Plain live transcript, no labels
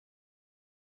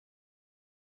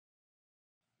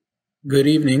Good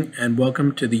evening and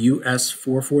welcome to the US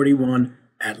 441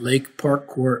 at Lake Park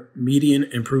Court Median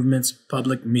Improvements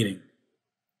Public Meeting.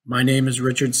 My name is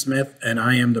Richard Smith and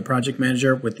I am the project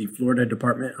manager with the Florida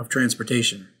Department of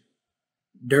Transportation.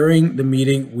 During the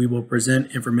meeting, we will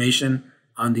present information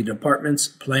on the department's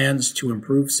plans to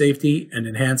improve safety and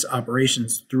enhance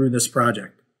operations through this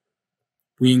project.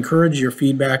 We encourage your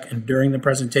feedback, and during the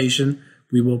presentation,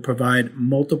 we will provide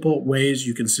multiple ways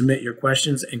you can submit your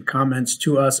questions and comments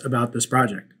to us about this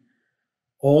project.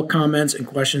 All comments and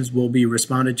questions will be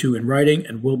responded to in writing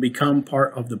and will become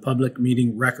part of the public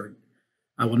meeting record.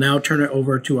 I will now turn it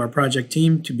over to our project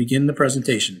team to begin the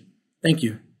presentation. Thank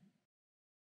you.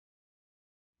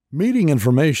 Meeting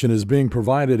information is being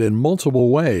provided in multiple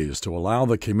ways to allow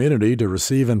the community to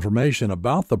receive information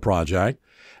about the project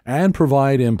and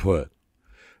provide input.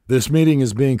 This meeting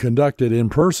is being conducted in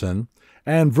person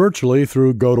and virtually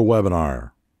through GoToWebinar.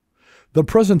 The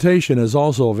presentation is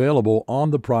also available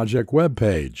on the project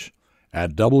webpage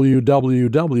at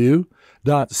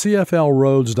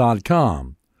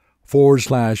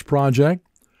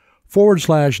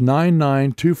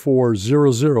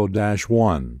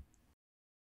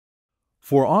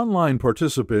For online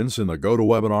participants in the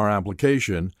GoToWebinar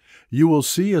application, you will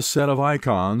see a set of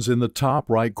icons in the top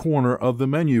right corner of the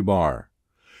menu bar.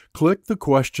 Click the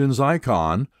Questions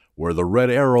icon where the red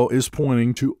arrow is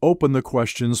pointing to open the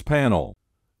Questions panel.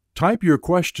 Type your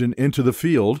question into the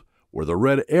field where the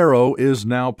red arrow is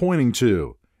now pointing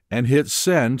to, and hit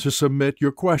Send to submit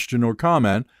your question or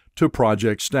comment to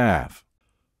project staff.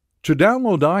 To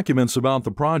download documents about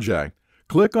the project,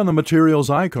 click on the Materials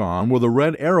icon where the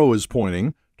red arrow is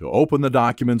pointing to open the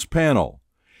Documents panel.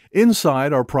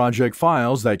 Inside are project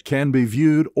files that can be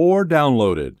viewed or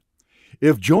downloaded.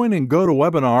 If joining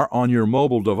GoToWebinar on your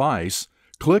mobile device,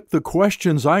 click the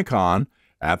Questions icon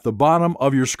at the bottom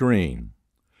of your screen.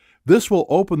 This will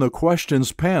open the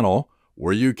Questions panel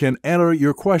where you can enter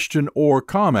your question or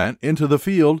comment into the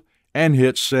field and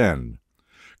hit Send.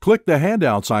 Click the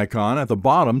Handouts icon at the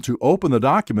bottom to open the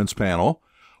Documents panel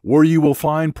where you will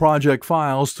find project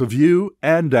files to view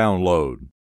and download.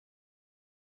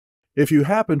 If you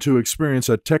happen to experience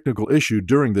a technical issue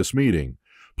during this meeting,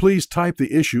 please type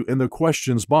the issue in the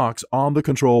questions box on the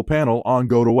control panel on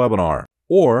GoToWebinar,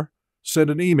 or send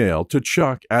an email to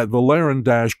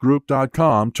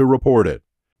chuck@valerian-group.com to report it.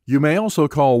 You may also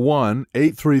call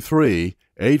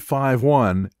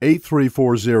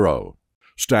 1-833-851-8340.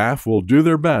 Staff will do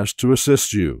their best to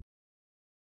assist you.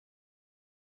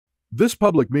 This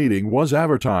public meeting was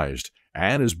advertised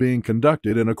and is being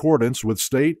conducted in accordance with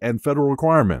state and federal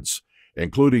requirements,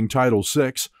 including Title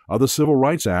VI of the Civil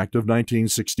Rights Act of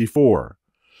 1964.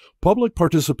 Public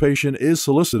participation is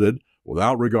solicited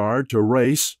without regard to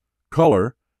race,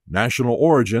 color, national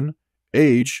origin,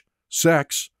 age,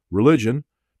 sex, religion,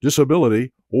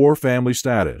 disability, or family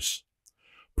status.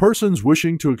 Persons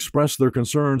wishing to express their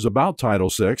concerns about Title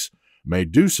VI may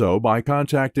do so by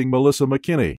contacting Melissa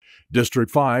McKinney,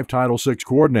 District 5 Title VI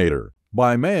Coordinator,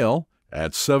 by mail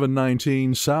at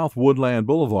 719 South Woodland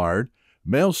Boulevard,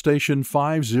 Mail Station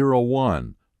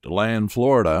 501, DeLand,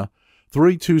 Florida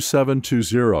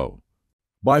 32720.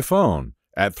 By phone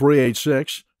at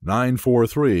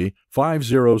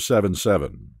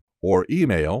 386-943-5077, or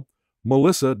email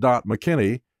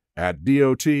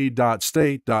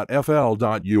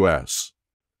melissa.mckinney@dot.state.fl.us.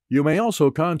 You may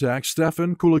also contact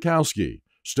Stefan Kulikowski,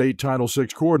 State Title VI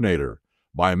Coordinator,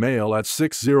 by mail at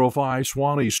 605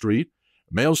 Swanee Street,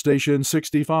 Mail Station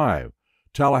 65,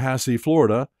 Tallahassee,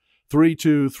 Florida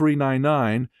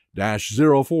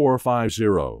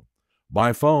 32399-0450.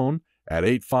 By phone at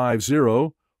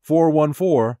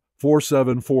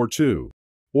 850-414-4742,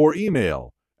 or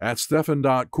email at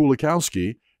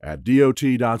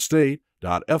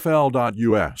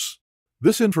stefan.kulikowski@dot.state.fl.us.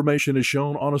 This information is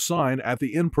shown on a sign at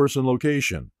the in-person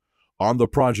location, on the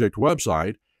project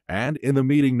website, and in the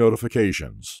meeting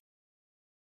notifications.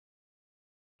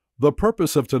 The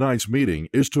purpose of tonight's meeting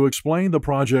is to explain the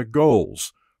project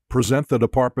goals, present the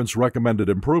department's recommended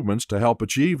improvements to help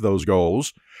achieve those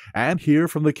goals, and hear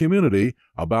from the community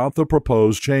about the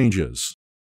proposed changes.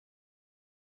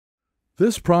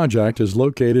 This project is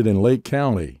located in Lake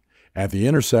County, at the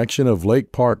intersection of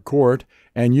Lake Park Court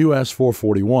and US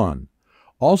 441,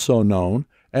 also known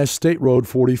as State Road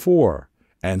 44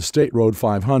 and State Road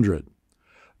 500.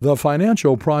 The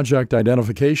Financial Project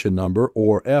Identification Number,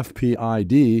 or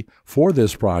FPID, for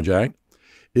this project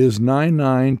is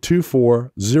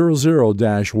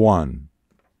 992400-1.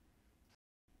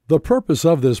 The purpose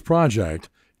of this project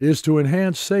is to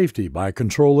enhance safety by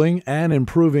controlling and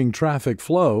improving traffic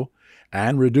flow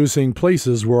and reducing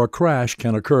places where a crash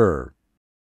can occur.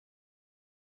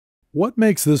 What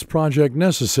makes this project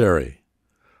necessary?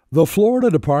 The Florida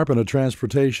Department of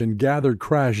Transportation gathered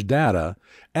crash data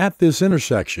at this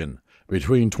intersection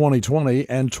between 2020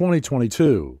 and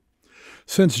 2022.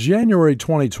 Since January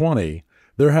 2020,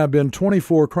 there have been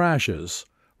 24 crashes,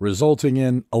 resulting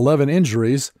in 11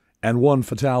 injuries and 1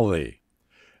 fatality.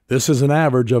 This is an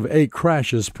average of 8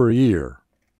 crashes per year.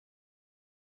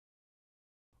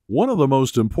 One of the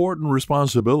most important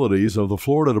responsibilities of the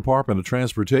Florida Department of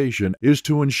Transportation is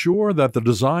to ensure that the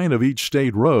design of each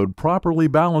state road properly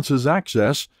balances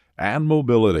access and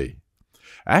mobility.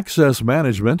 Access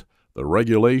management, the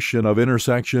regulation of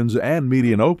intersections and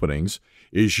median openings,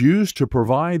 is used to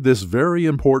provide this very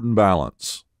important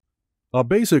balance. A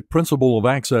basic principle of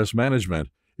access management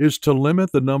is to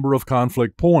limit the number of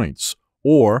conflict points,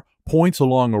 or points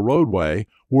along a roadway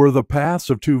where the paths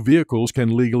of 2 vehicles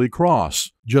can legally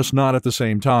cross, just not at the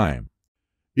same time.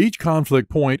 Each conflict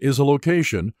point is a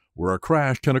location where a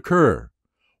crash can occur.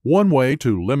 One way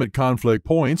to limit conflict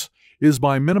points is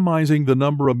by minimizing the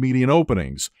number of median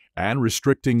openings and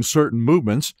restricting certain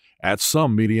movements at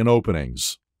some median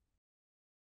openings.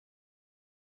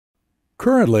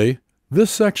 Currently,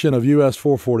 this section of US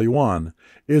 441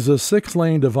 is a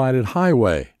 6-lane divided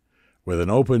highway with an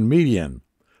open median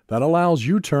that allows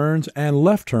U-turns and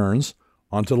left turns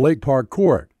onto Lake Park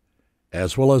Court,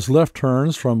 as well as left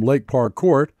turns from Lake Park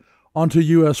Court onto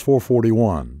US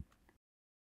 441.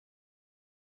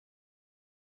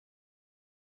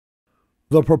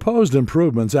 The proposed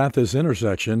improvements at this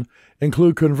intersection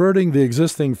include converting the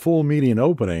existing full median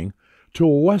opening to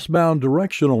a westbound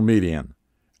directional median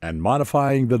and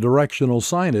modifying the directional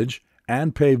signage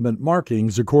and pavement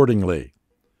markings accordingly.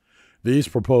 These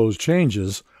proposed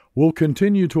changes will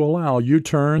continue to allow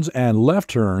U-turns and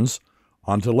left turns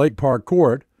onto Lake Park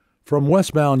Court from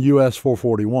westbound US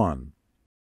 441.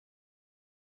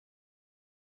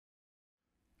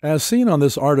 As seen on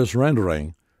this artist's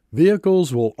rendering,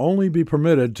 vehicles will only be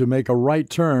permitted to make a right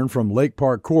turn from Lake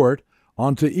Park Court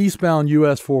onto eastbound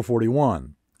US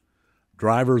 441.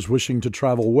 Drivers wishing to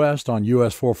travel west on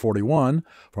US 441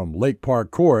 from Lake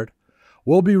Park Court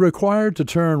will be required to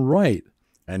turn right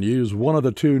and use one of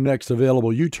the 2 next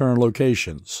available U-turn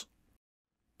locations.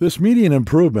 This median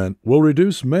improvement will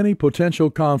reduce many potential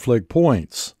conflict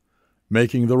points,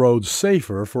 making the roads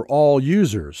safer for all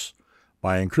users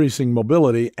by increasing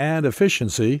mobility and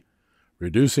efficiency,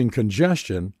 reducing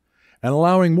congestion, and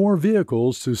allowing more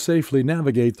vehicles to safely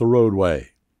navigate the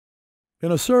roadway.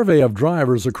 In a survey of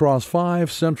drivers across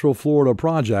 5 Central Florida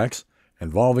projects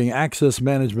involving access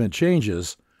management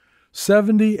changes,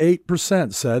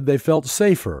 78% said they felt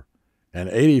safer, and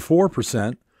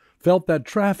 84% felt that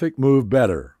traffic moved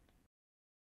better.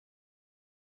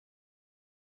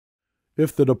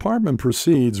 If the department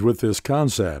proceeds with this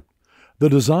concept, the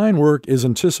design work is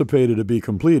anticipated to be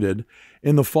completed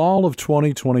in the fall of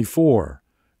 2024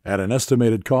 at an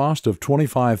estimated cost of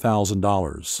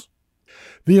 $25,000.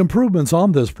 The improvements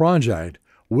on this project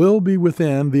will be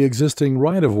within the existing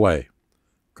right-of-way.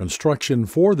 Construction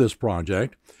for this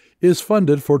project is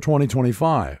funded for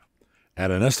 2025 at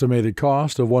an estimated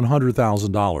cost of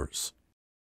 $100,000.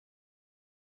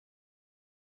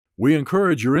 We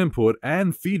encourage your input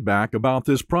and feedback about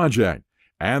this project,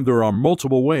 and there are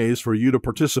multiple ways for you to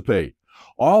participate.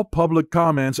 All public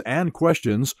comments and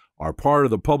questions are part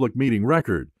of the public meeting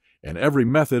record, and every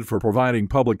method for providing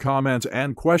public comments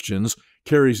and questions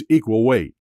carries equal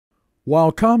weight.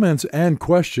 While comments and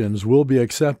questions will be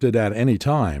accepted at any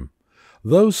time,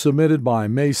 those submitted by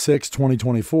May 6,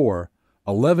 2024,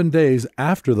 11 days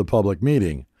after the public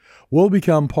meeting, will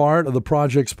become part of the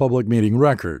project's public meeting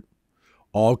record.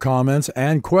 All comments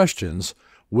and questions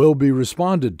will be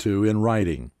responded to in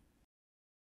writing.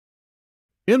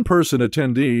 In-person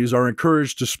attendees are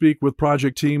encouraged to speak with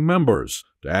project team members,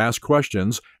 to ask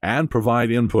questions, and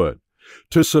provide input.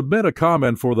 To submit a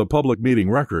comment for the public meeting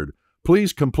record,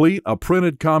 please complete a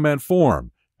printed comment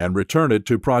form and return it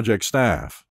to project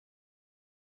staff.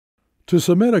 To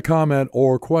submit a comment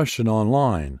or question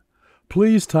online,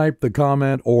 please type the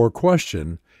comment or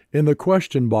question in the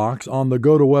question box on the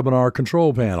GoToWebinar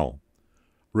control panel.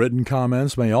 Written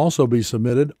comments may also be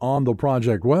submitted on the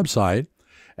project website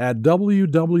at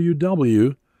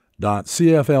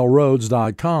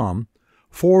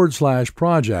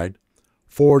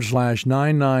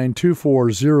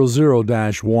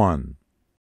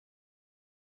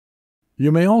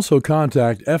You may also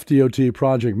contact FDOT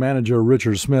Project Manager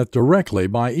Richard Smith directly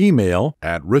by email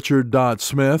at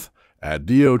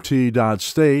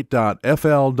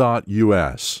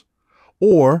richard.smith@dot.state.fl.us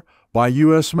or by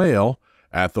U.S. mail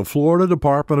at the Florida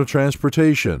Department of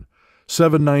Transportation,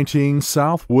 719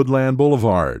 South Woodland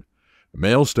Boulevard,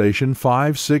 Mail Station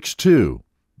 562,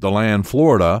 DeLand,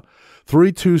 Florida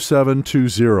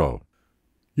 32720.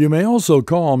 You may also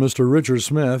call Mr. Richard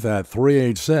Smith at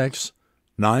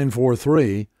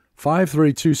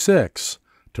 386-943-5326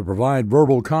 to provide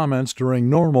verbal comments during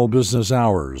normal business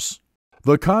hours.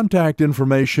 The contact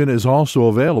information is also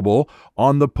available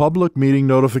on the public meeting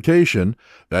notification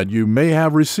that you may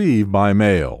have received by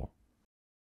mail.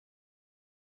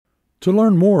 To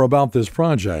learn more about this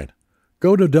project,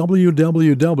 go to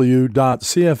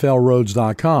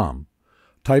www.cflroads.com,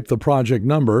 type the project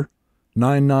number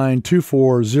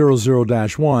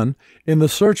 992400-1 in the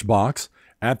search box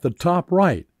at the top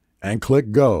right and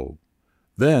click Go.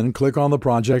 Then click on the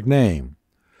project name.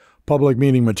 Public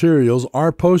meeting materials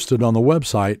are posted on the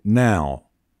website now.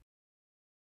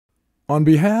 On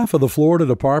behalf of the Florida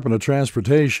Department of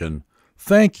Transportation,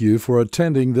 thank you for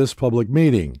attending this public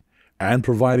meeting and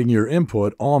providing your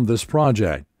input on this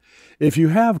project. If you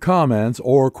have comments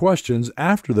or questions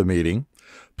after the meeting,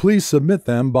 please submit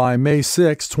them by May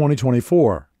 6,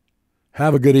 2024.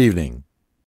 Have a good evening.